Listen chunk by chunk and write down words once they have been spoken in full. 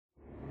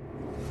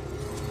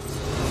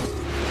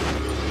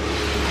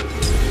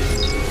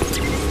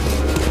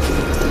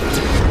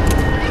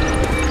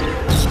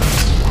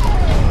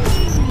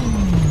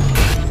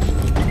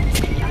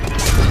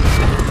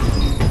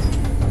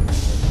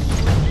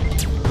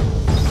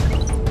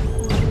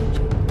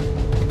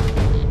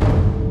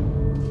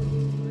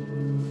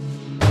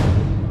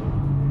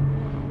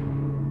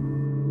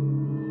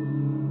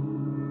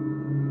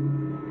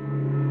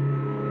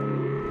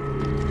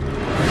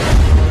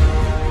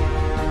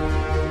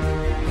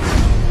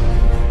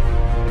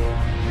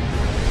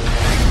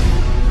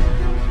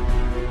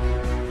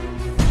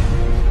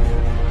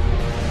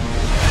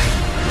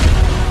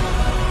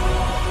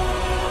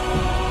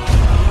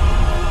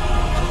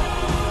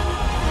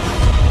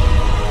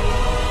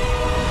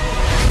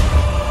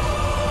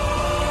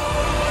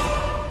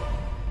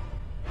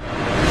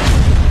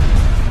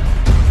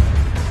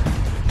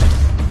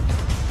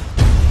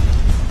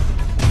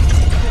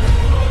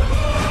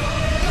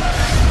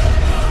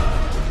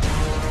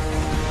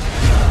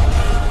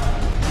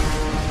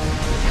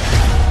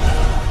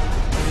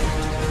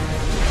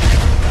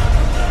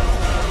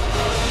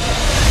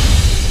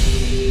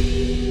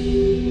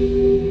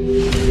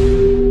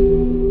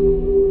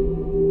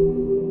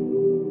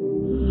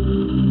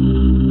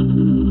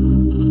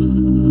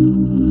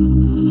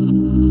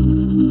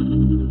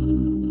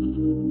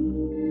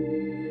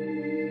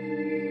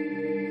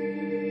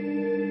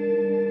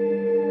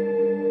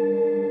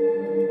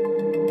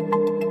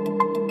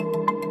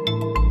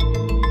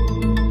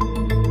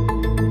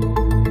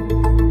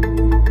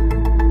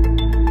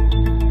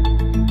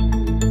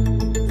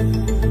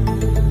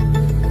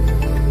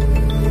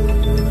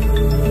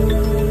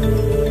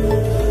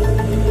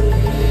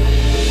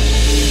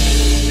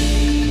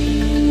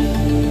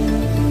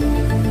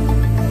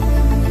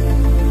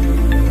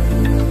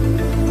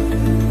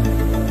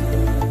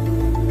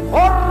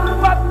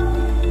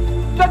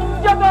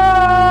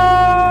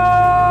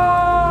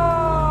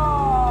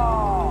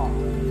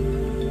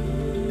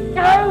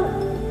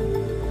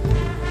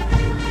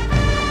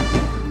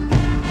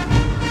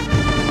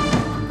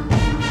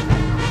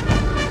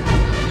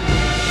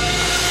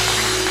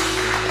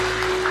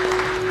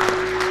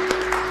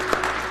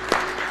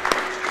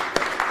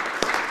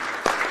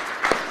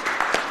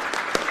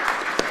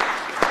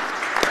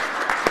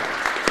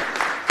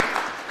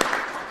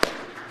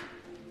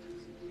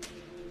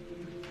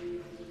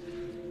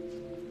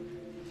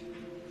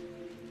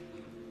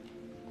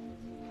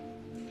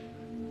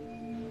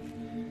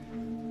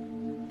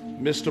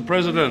Mr.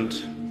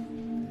 President,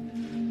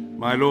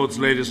 my lords,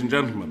 ladies and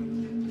gentlemen,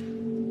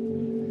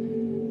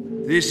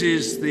 this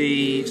is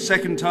the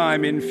second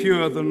time in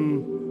fewer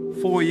than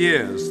 4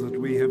 years that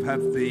we have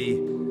had the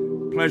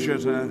pleasure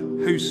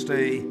to host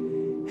a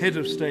head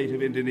of state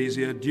of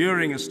Indonesia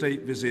during a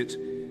state visit,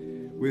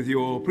 with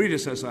your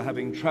predecessor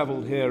having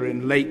travelled here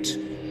in late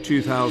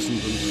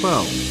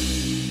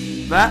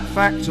 2012. That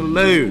fact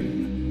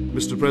alone,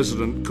 Mr.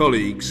 President,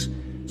 colleagues,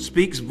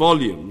 speaks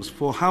volumes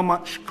for how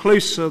much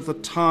closer the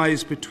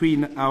ties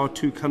between our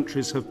two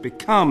countries have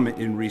become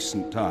in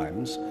recent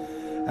times,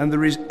 and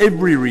there is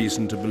every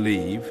reason to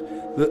believe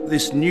that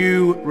this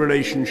new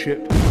relationship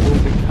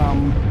will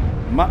become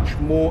much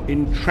more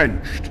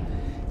entrenched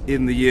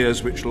in the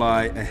years which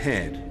lie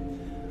ahead.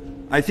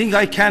 I think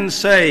I can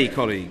say,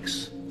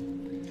 colleagues,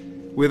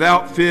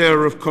 without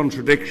fear of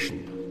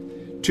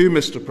contradiction, to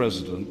Mr.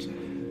 President,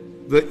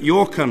 that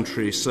your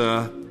country,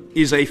 sir,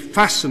 is a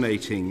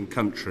fascinating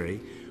country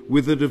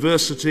with a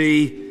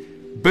diversity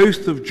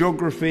both of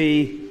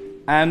geography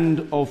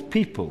and of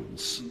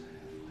peoples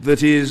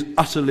that is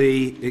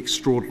utterly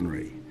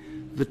extraordinary.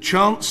 The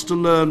chance to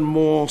learn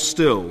more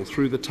still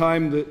through the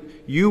time that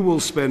you will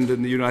spend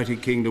in the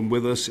United Kingdom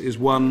with us is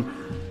one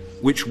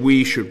which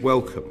we should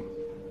welcome.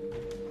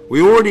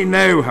 We already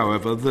know,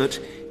 however, that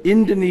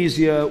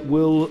Indonesia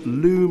will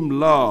loom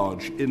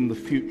large in the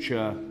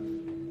future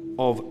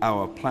of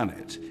our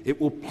planet. It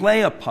will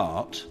play a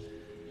part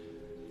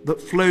that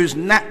flows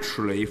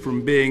naturally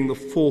from being the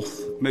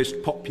fourth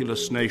most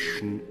populous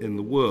nation in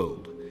the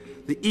world.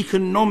 The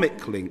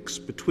economic links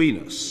between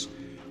us,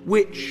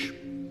 which,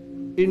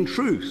 in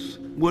truth,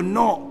 were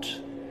not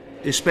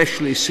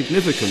especially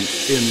significant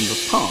in the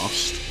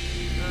past.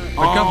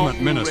 The government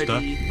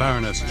minister,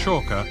 Baroness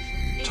Chalker,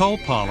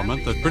 told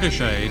Parliament that British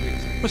aid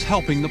was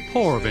helping the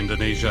poor of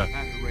Indonesia.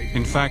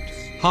 In fact,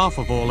 half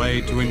of all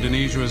aid to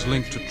Indonesia is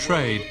linked to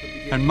trade,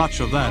 and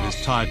much of that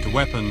is tied to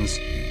weapons.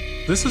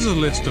 This is a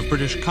list of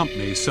British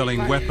companies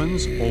selling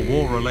weapons or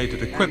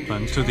war-related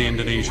equipment to the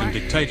Indonesian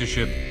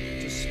dictatorship.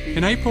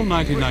 In April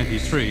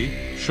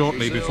 1993,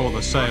 shortly before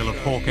the sale of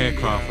Hawk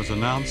aircraft was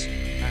announced,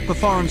 the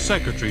Foreign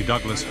Secretary,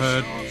 Douglas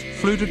Hurd,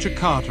 flew to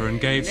Jakarta and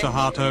gave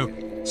Suharto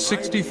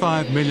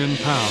 £65 million in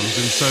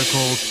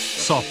so-called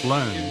soft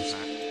loans.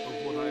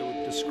 What I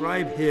would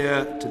describe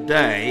here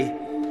today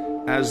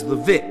as the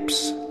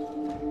VIPs,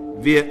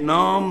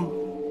 Vietnam,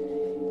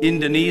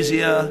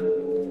 Indonesia,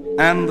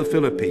 and the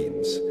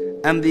Philippines,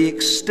 and the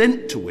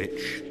extent to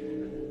which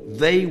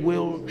they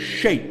will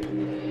shape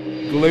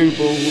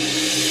global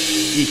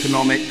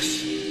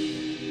economics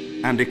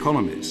and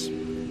economies.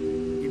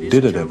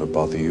 Did it ever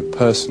bother you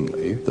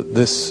personally that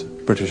this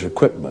British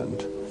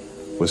equipment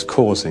was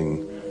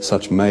causing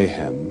such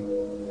mayhem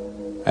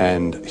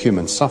and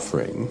human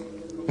suffering?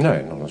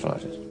 No, not the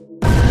slightest.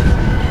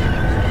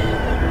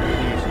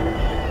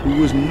 Who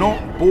was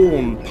not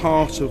born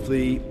part of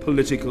the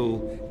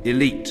political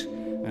elite,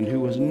 and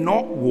who has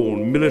not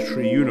worn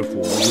military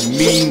uniform as a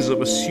means of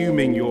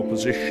assuming your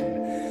position,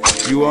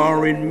 you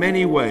are in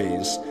many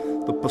ways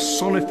the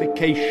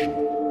personification,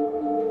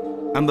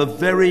 and the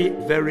very,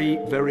 very,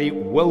 very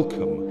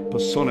welcome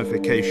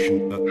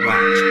personification at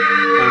that,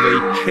 of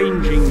a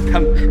changing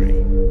country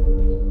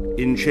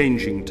in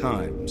changing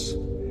times.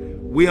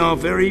 We are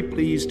very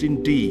pleased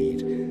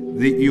indeed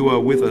that you are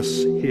with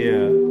us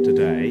here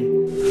today.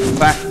 The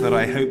fact that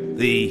I hope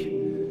the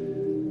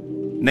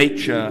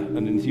nature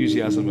and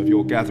enthusiasm of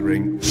your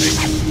gathering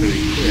makes it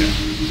very clear.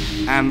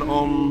 And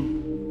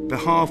on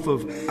behalf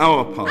of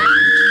our Parliament,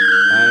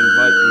 I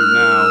invite you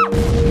now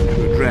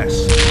to address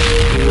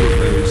all of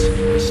those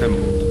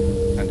assembled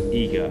and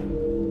eager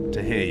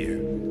to hear you.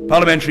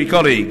 Parliamentary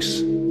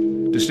colleagues,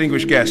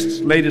 distinguished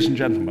guests, ladies and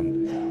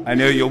gentlemen, I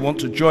know you'll want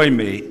to join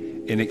me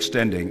in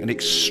extending an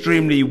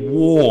extremely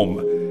warm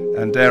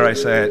and, dare I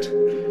say it,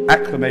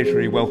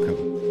 acclamatory welcome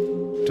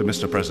to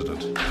Mr.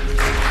 President.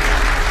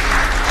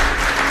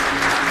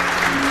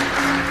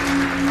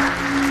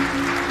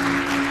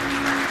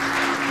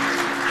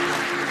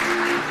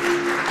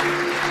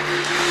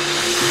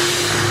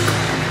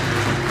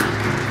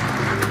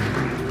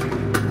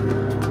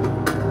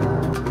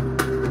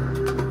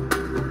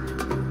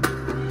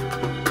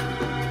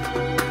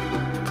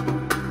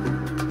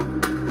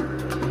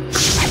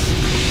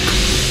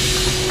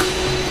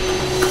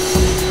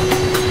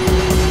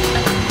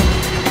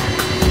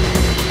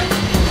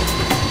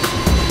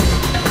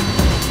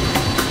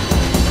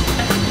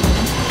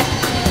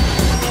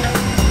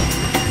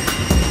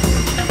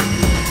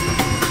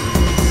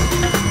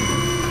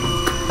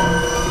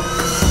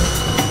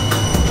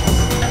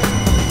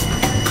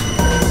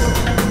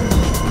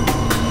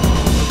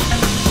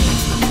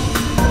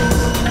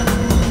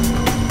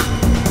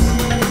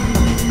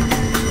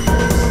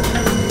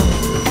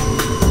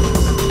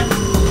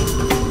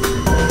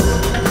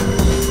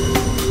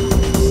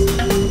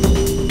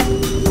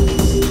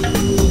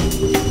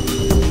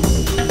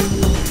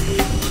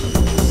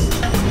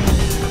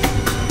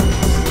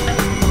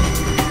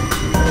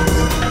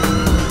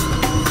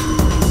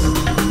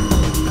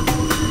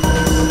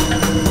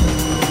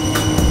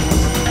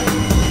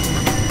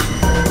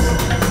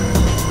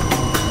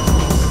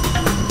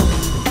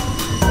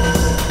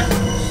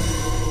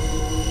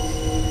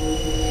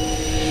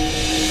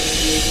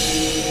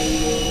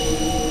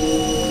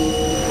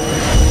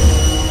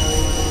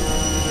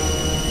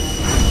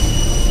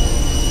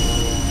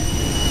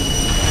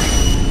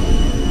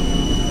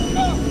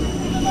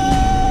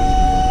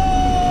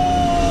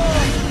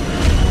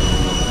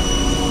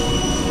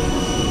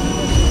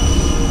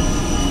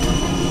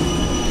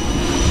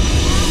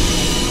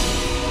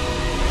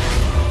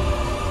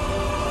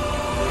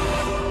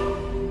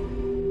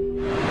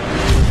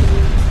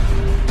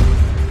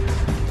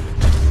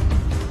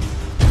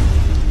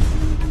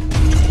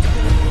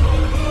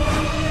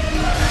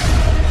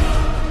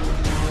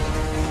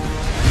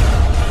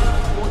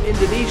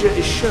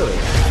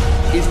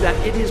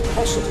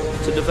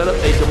 possible to develop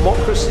a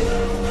democracy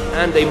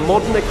and a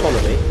modern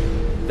economy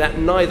that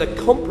neither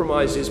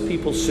compromises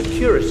people's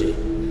security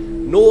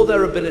nor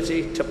their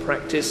ability to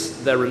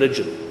practice their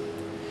religion.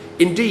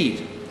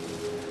 Indeed,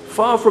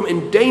 far from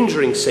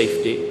endangering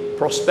safety,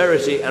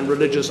 prosperity, and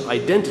religious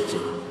identity,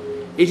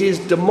 it is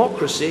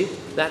democracy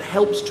that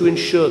helps to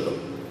ensure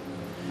them.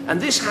 And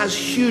this has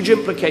huge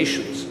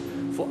implications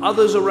for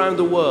others around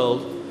the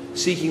world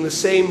seeking the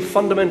same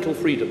fundamental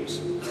freedoms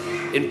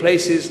in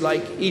places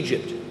like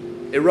Egypt,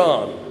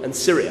 Iran, and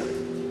Syria.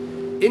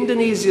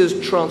 Indonesia's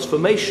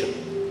transformation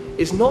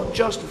is not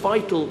just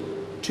vital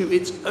to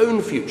its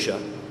own future,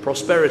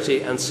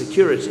 prosperity, and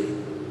security.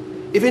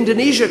 If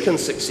Indonesia can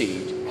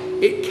succeed,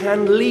 it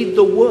can lead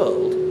the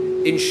world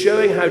in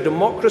showing how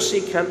democracy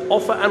can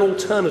offer an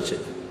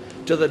alternative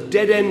to the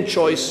dead-end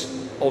choice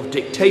of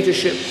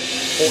dictatorship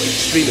or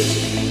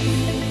extremism.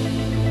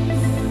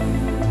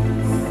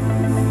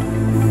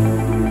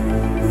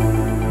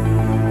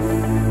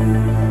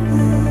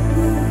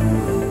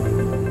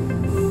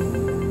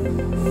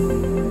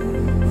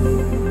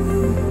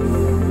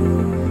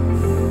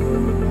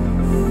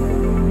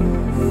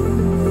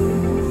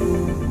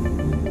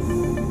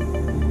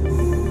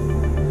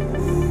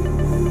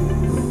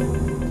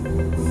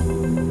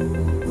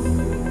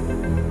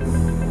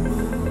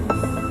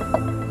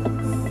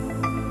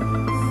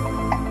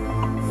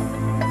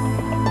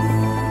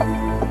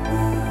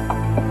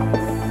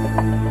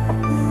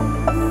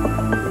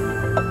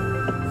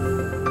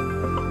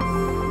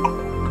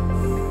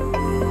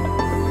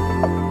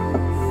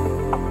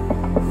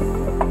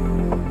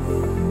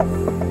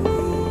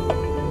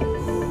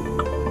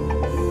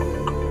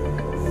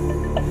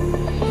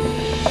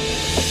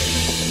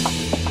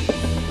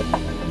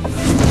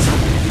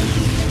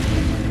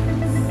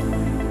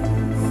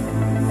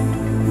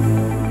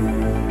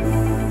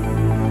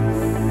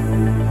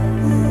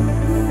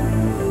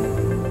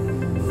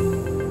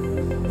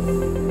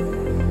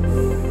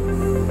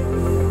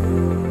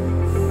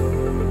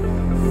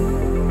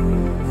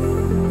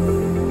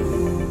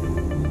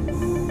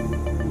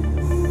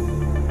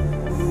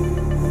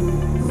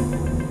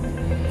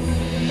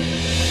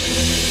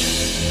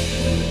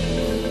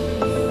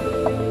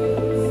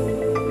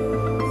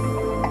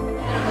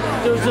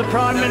 Does the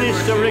Prime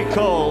Minister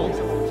recall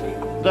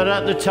that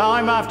at the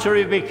time after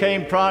he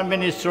became Prime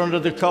Minister under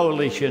the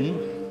coalition,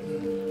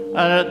 and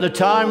at the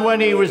time when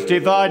he was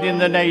dividing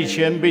the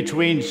nation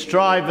between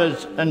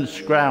strivers and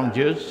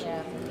scroungers,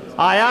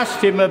 I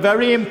asked him a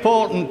very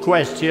important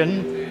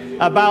question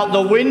about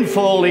the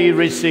windfall he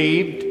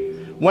received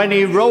when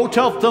he wrote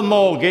off the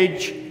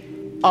mortgage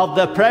of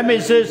the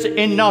premises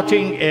in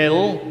Notting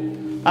Hill,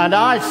 and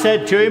I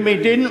said to him he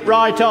didn't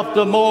write off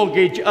the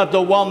mortgage of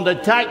the one the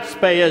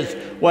taxpayers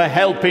were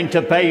helping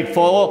to pay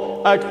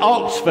for at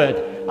Oxford.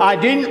 I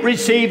didn't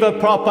receive a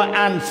proper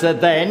answer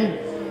then.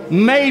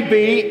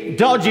 Maybe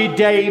Dodgy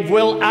Dave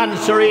will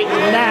answer it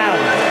now.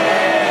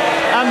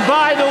 And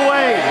by the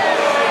way,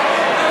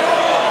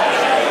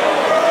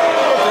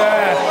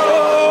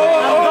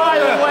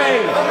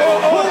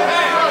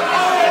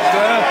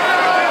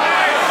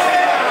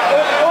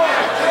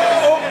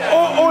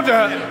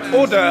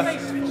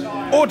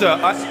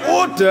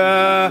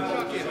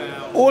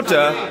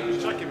 Order.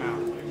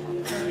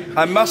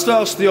 I must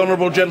ask the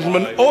honourable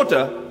gentleman,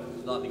 order.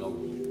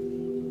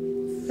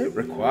 Don't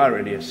require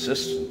any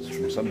assistance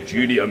from some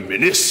junior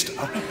minister.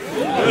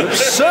 An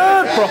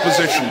absurd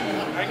proposition.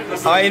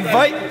 I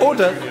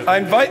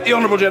invite the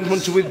honourable gentleman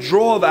to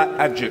withdraw that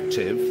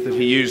adjective that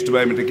he used a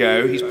moment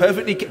ago. He's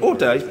perfectly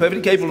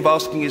capable of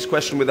asking his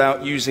question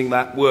without using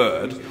that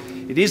word.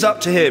 It is up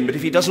to him, but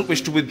if he doesn't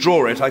wish to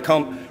withdraw it, I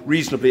can't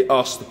reasonably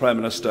ask the Prime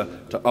Minister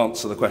to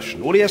answer the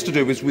question. All he has to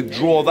do is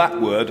withdraw that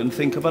word and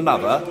think of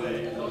another.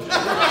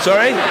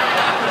 Sorry?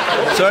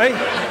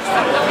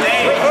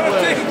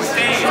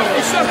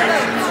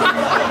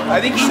 I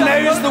think he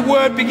knows the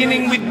word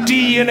beginning with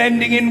D and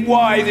ending in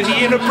Y that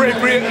he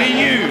inappropriately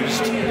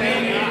used.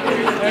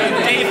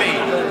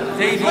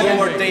 Davy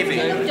or Davy.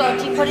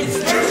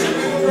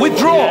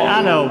 Withdraw.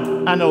 Yeah,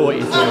 I know what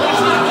you're saying.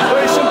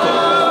 Very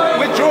simple.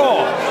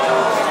 Withdraw.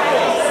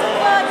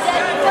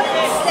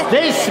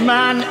 This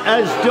man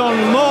has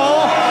done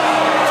more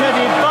to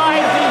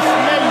divide this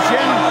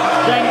nation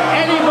than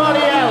anybody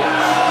else.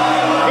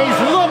 He's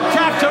looked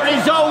after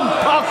his own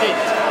pocket.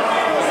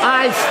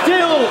 I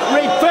still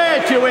refer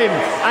to him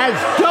as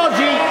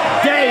Dodgy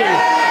Dave.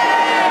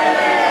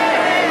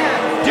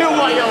 Do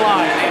what you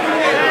like.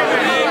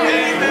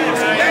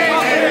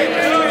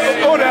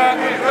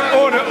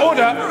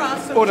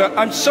 Order.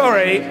 I'm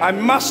sorry. I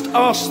must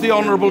ask the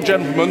honourable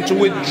gentleman to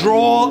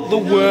withdraw the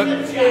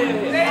word.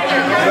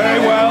 Very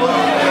well.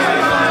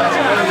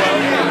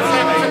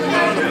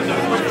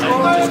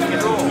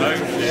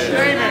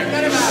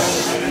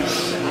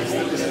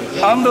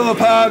 Under the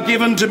power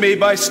given to me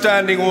by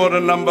Standing Order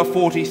number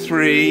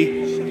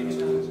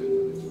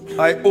 43,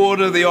 I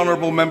order the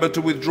honourable member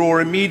to withdraw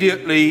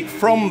immediately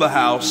from the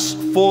House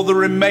for the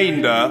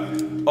remainder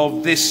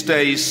of this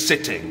day's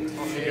sitting.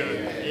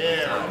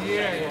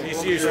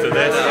 He's used to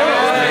this.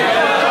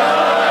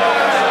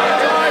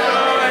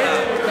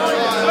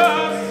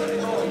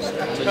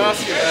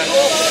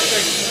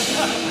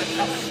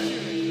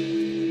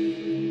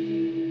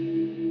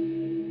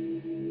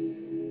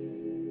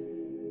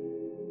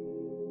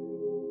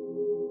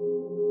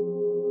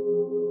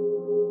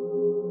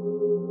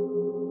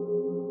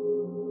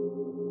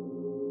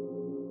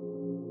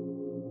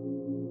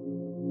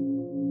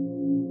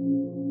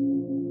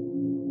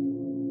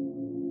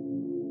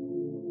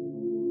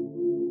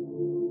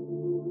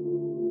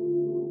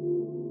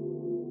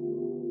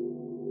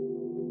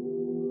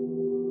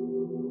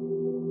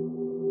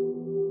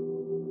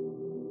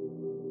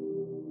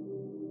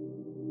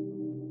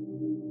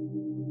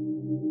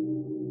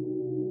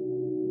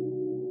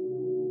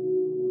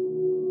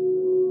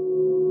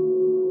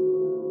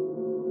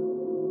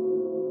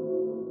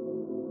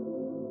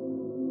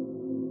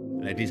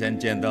 Ladies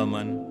and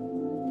gentlemen,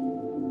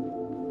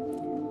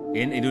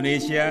 in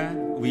Indonesia,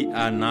 we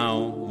are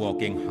now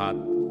working hard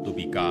to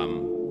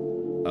become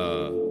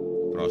a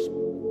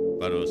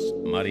prosperous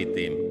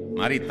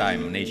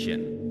maritime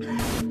nation,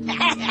 a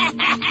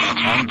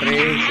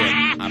country that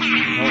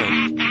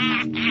upholds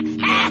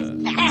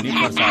the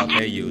universal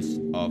values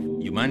of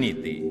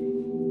humanity,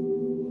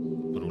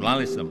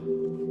 pluralism,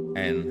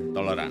 and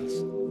tolerance.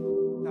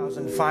 In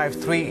 2005,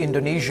 3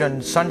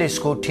 Indonesian Sunday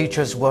school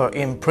teachers were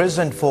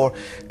imprisoned for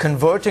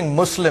converting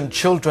Muslim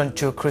children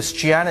to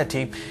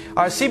Christianity.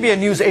 Our CBN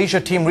News Asia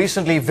team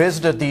recently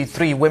visited the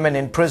 3 women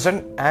in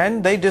prison,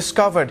 and they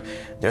discovered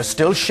they're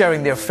still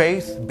sharing their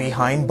faith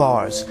behind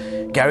bars.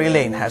 Gary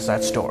Lane has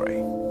that story.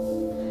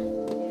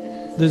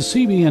 The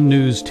CBN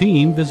News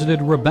team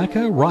visited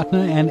Rebecca,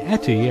 Ratna, and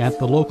Eti at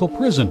the local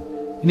prison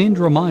in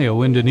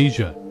Indramayu,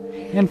 Indonesia,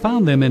 and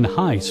found them in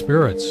high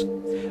spirits.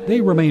 They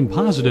remain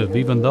positive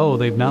even though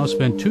they've now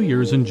spent 2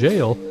 years in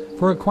jail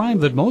for a crime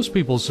that most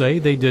people say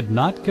they did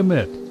not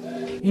commit.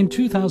 In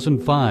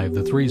 2005,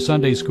 the 3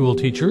 Sunday school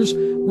teachers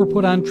were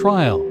put on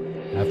trial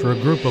after a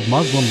group of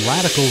Muslim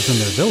radicals in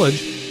their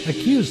village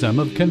accused them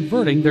of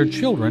converting their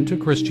children to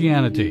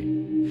Christianity.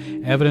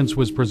 Evidence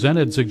was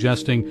presented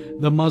suggesting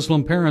the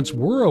Muslim parents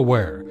were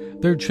aware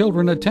their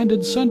children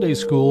attended Sunday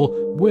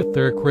school with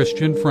their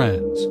Christian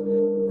friends.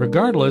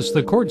 Regardless,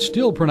 the court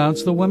still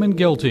pronounced the women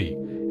guilty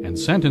and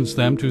sentenced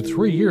them to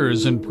 3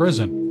 years in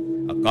prison.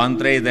 A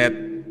country that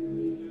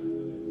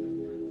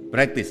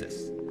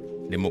practices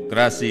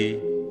democracy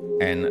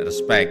and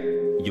respect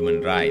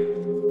human rights.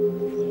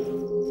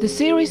 The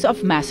series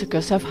of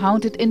massacres have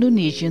haunted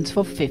Indonesians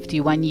for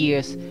 51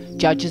 years.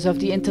 Judges of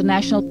the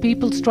International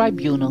People's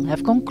Tribunal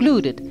have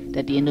concluded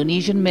that the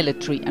Indonesian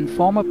military and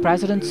former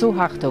President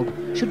Suharto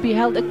should be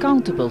held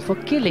accountable for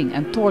killing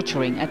and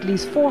torturing at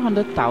least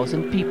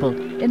 400,000 people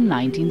in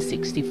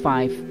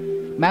 1965.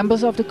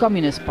 Members of the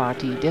Communist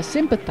Party, their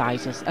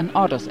sympathizers and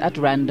others at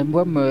random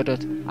were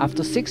murdered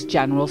after 6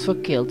 generals were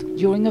killed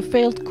during a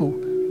failed coup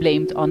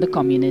blamed on the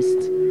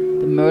communists.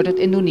 The murdered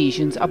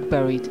Indonesians are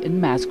buried in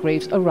mass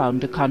graves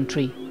around the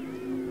country.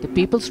 The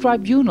People's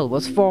Tribunal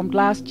was formed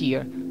last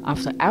year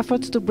after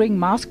efforts to bring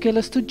mass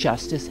killers to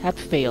justice had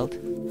failed.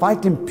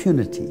 Fight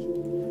impunity,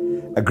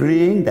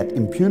 agreeing that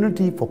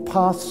impunity for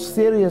past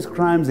serious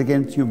crimes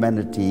against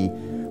humanity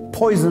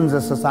poisons a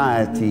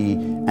society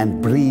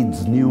and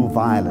breeds new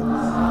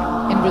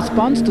violence. In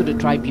response to the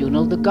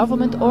tribunal, the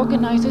government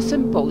organized a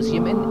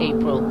symposium in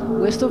April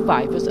where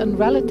survivors and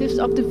relatives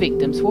of the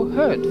victims were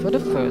heard for the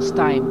first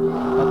time.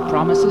 But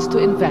promises to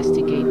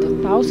investigate the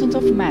thousands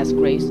of mass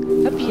graves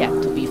have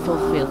yet to be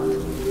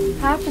fulfilled.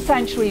 Half a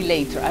century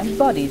later, and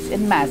bodies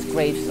in mass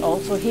graves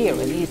also here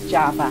in East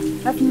Java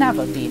have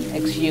never been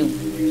exhumed.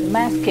 The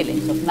mass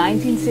killings of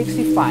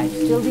 1965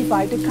 still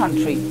divide the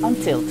country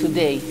until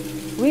today.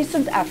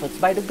 Recent efforts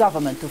by the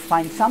government to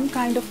find some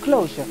kind of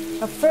closure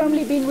have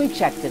firmly been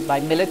rejected by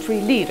military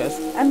leaders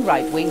and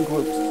right-wing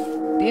groups.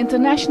 The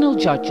international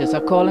judges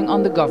are calling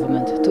on the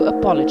government to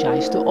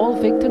apologize to all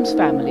victims'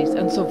 families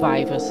and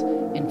survivors,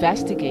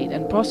 investigate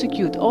and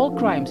prosecute all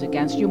crimes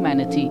against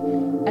humanity,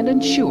 and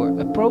ensure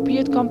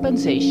appropriate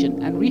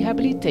compensation and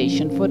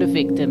rehabilitation for the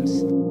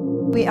victims.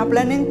 We are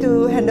planning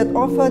to hand it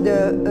over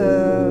the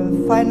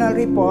final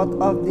report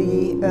of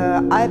the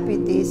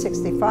IPT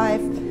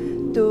 65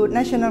 to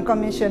National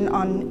Commission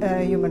on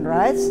Human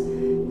Rights,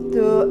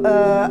 to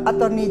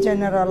Attorney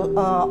General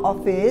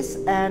Office,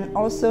 and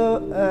also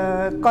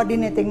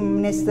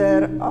Coordinating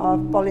Minister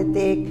of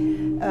Politics,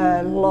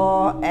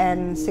 Law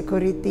and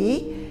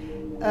Security.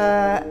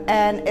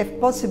 And if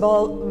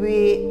possible,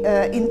 we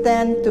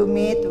intend to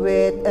meet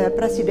with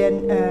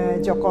President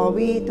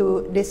Jokowi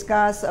to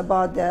discuss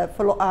about the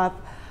follow-up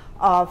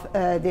of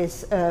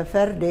this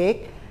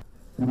verdict.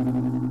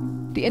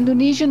 The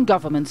Indonesian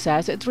government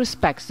says it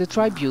respects the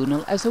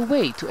tribunal as a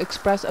way to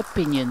express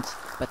opinions,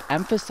 but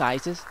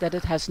emphasizes that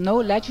it has no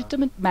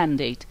legitimate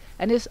mandate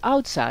and is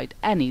outside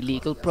any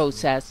legal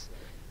process.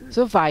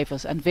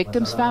 Survivors and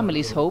victims'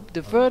 families hope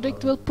the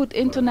verdict will put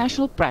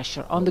international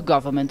pressure on the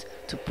government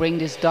to bring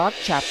this dark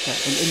chapter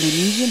in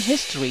Indonesian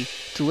history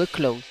to a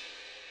close.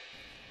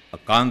 A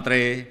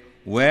country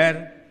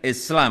where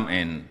Islam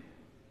and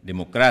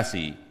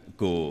democracy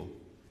go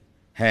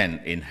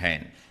hand in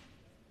hand.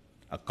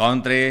 A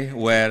country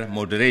where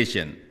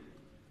moderation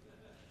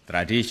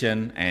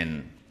tradition,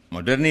 and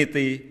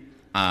modernity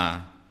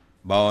are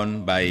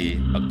bound by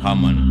a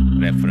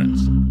common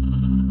reference.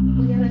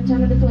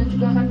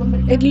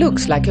 It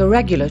looks like a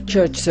regular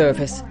church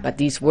service, but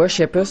these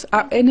worshippers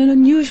are in an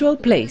unusual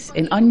place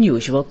in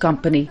unusual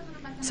company.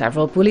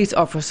 Several police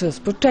officers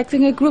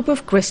protecting a group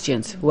of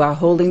Christians who are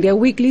holding their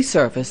weekly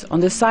service on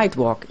the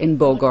sidewalk in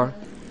Bogor.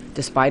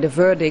 Despite a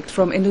verdict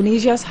from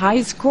Indonesia's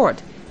highest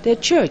court, their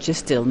church is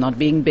still not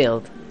being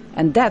built.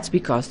 And that's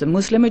because the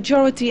Muslim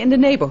majority in the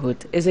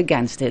neighborhood is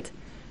against it.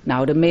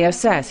 Now the mayor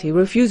says he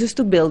refuses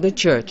to build a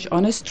church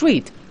on a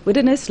street with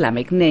an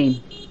Islamic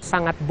name.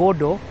 Sangat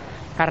bodoh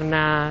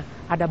karena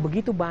ada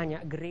begitu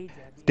banyak gereja.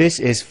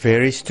 This is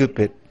very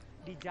stupid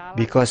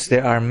because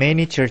there are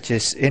many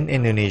churches in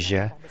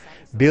Indonesia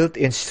built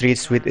in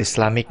streets with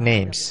Islamic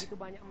names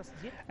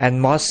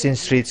and mosques in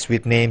streets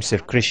with names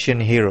of Christian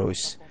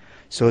heroes.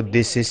 So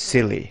this is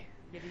silly.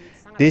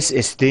 This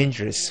is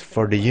dangerous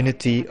for the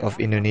unity of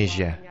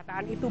Indonesia.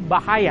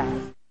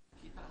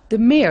 The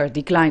mayor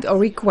declined our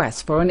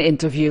request for an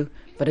interview,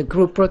 but a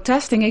group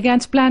protesting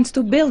against plans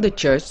to build a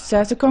church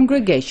says the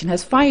congregation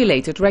has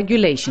violated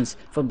regulations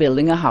for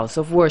building a house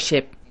of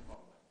worship.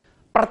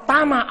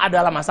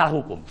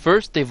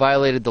 First, they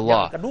violated the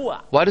law.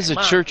 Why does a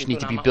church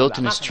need to be built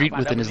in a street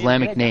with an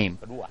Islamic name?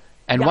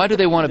 And why do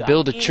they want to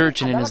build a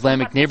church in an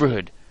Islamic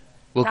neighborhood?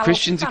 Will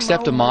Christians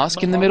accept a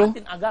mosque in the middle?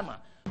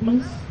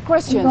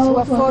 Christians who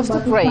are forced to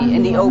pray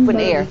in the open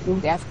air,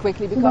 they have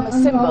quickly become a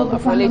symbol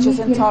of religious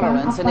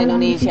intolerance in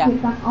Indonesia.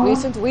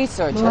 Recent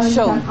research has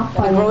shown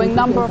that a growing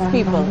number of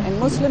people in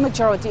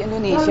Muslim-majority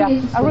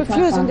Indonesia are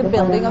refusing the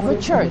building of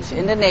a church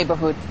in the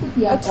neighborhood,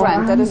 a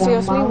trend that is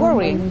seriously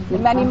worrying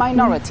many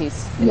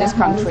minorities in this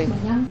country.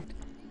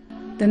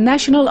 The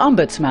National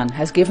Ombudsman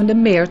has given the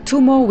mayor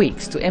 2 more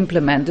weeks to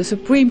implement the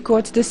Supreme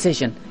Court's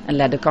decision and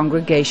let the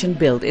congregation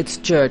build its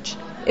church.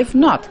 If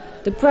not,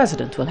 the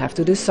president will have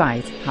to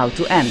decide how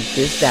to end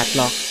this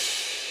deadlock.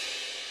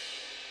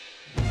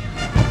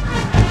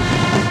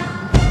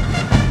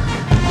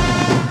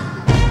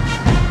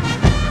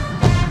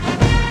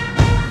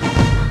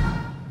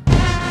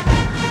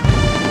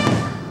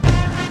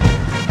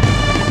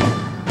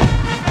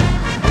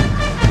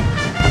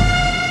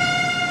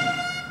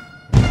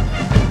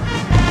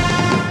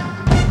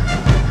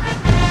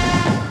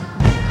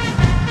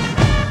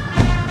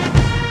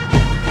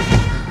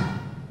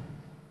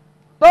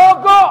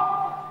 Togok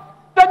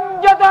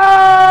senjata!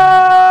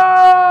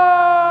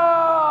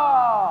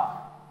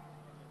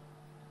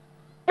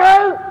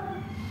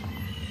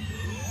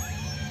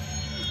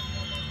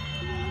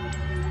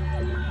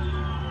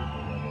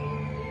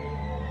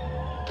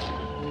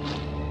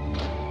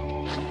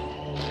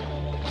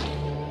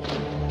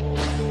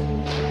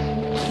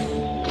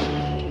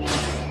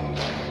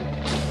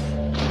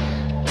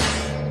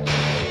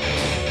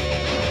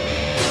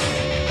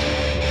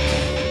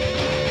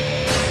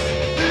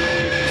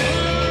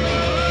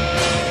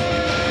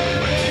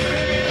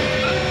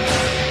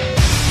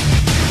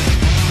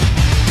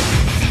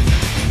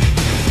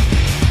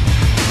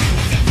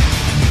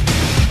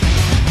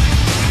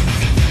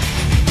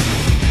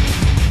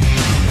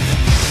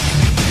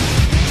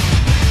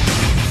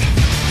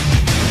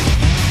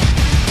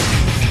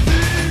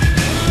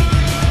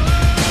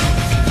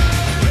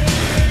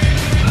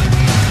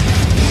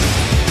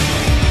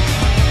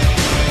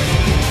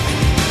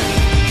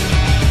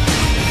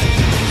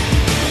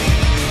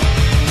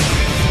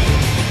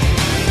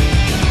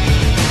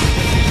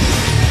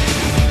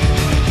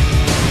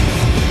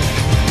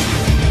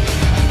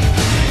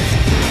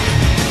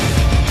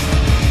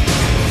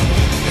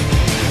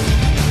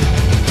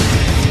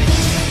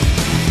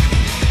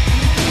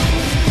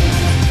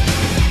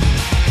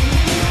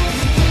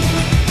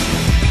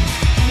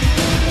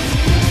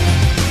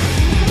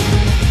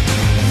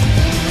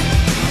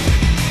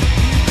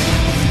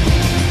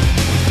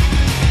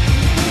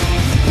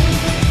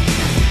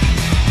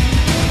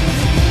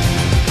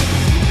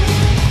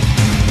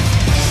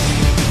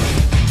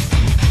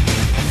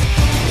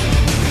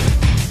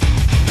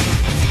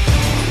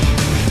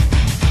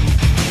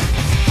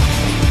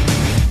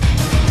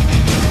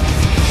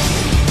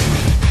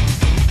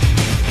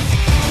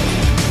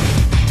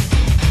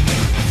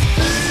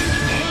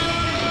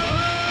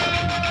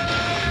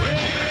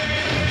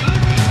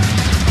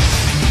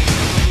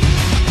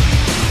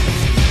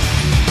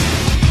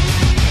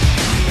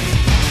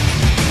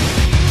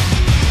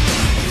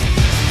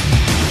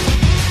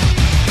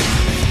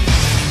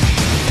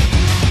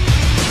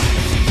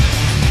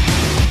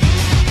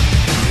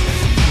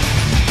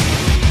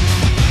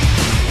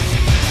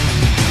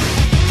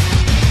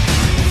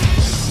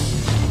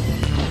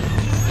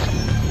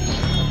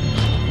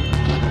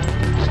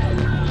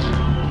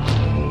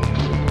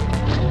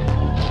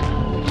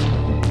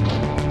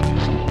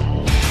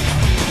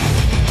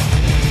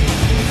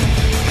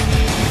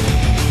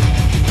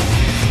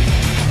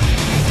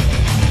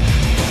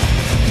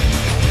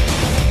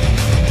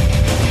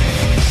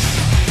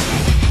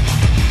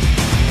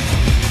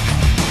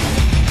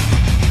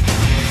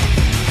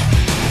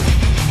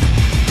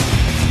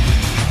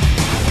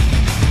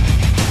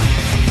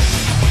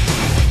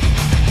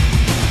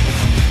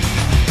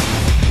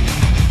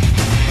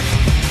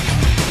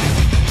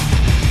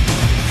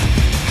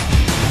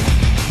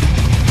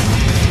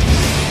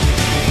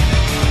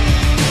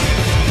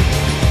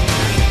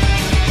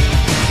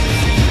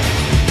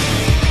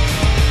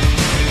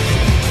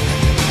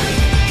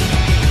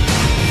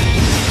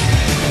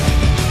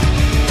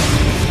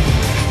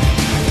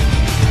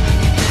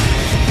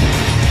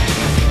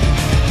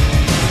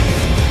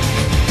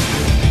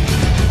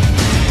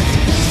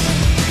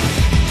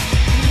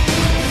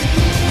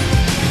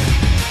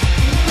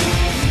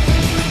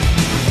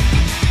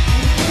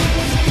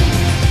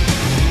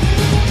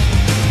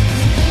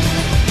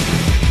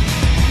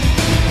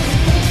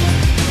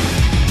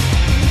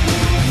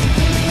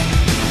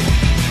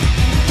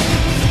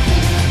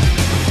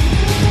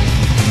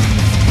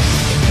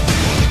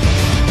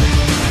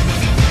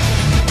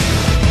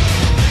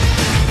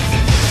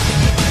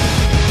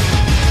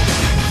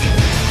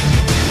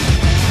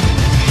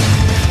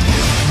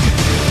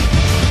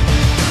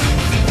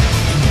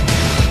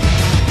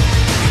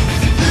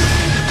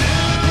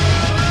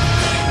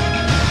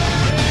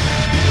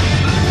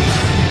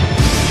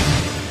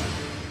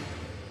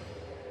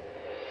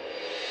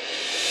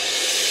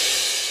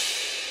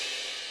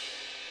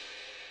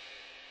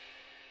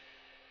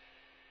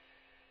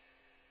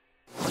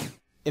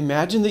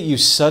 Imagine that you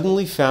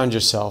suddenly found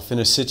yourself in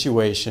a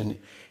situation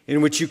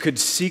in which you could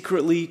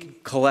secretly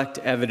collect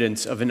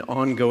evidence of an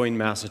ongoing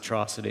mass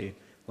atrocity,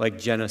 like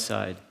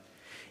genocide.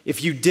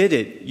 If you did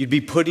it, you'd be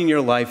putting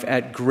your life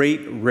at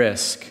great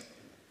risk,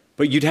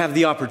 but you'd have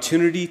the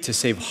opportunity to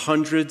save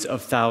hundreds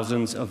of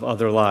thousands of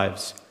other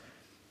lives.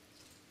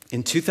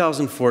 In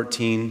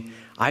 2014,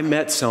 I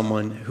met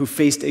someone who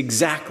faced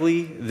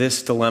exactly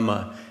this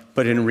dilemma,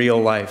 but in real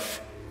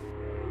life.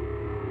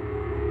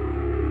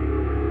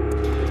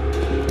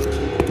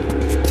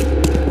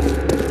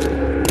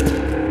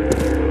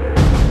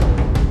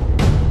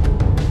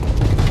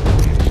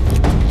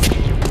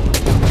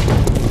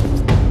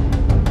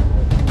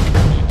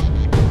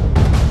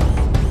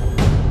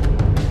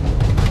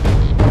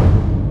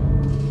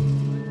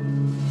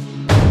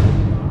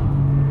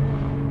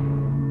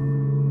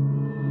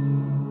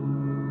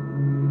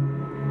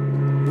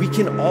 We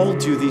can all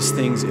do these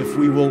things if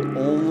we will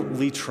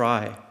only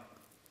try.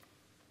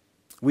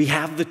 We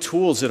have the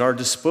tools at our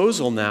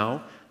disposal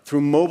now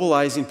through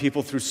mobilizing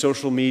people through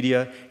social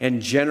media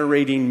and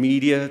generating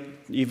media,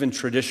 even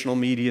traditional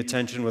media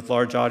attention with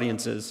large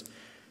audiences,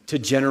 to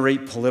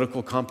generate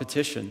political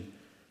competition.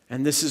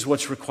 And this is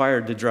what's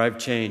required to drive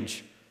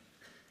change.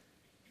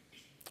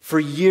 For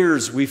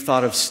years, we've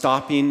thought of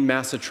stopping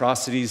mass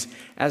atrocities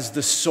as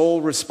the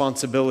sole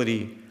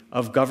responsibility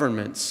of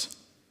governments.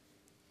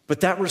 But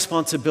that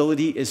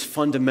responsibility is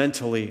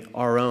fundamentally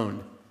our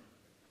own.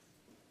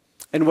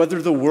 And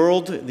whether the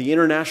world, the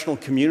international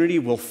community,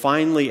 will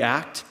finally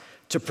act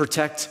to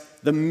protect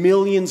the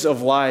millions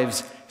of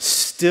lives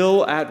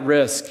still at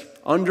risk,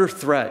 under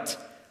threat,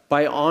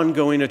 by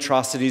ongoing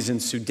atrocities in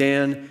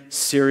Sudan,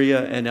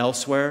 Syria, and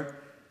elsewhere,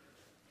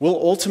 will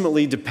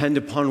ultimately depend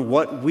upon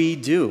what we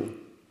do.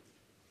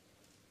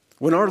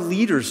 When our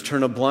leaders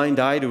turn a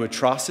blind eye to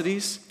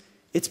atrocities,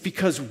 it's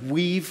because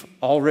we've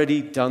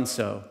already done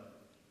so.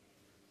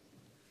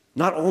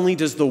 Not only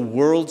does the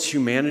world's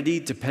humanity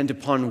depend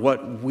upon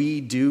what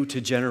we do to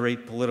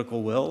generate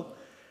political will,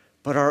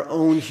 but our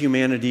own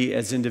humanity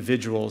as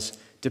individuals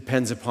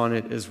depends upon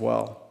it as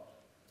well.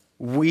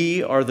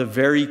 We are the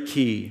very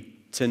key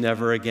to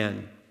never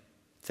again.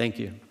 Thank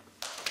you.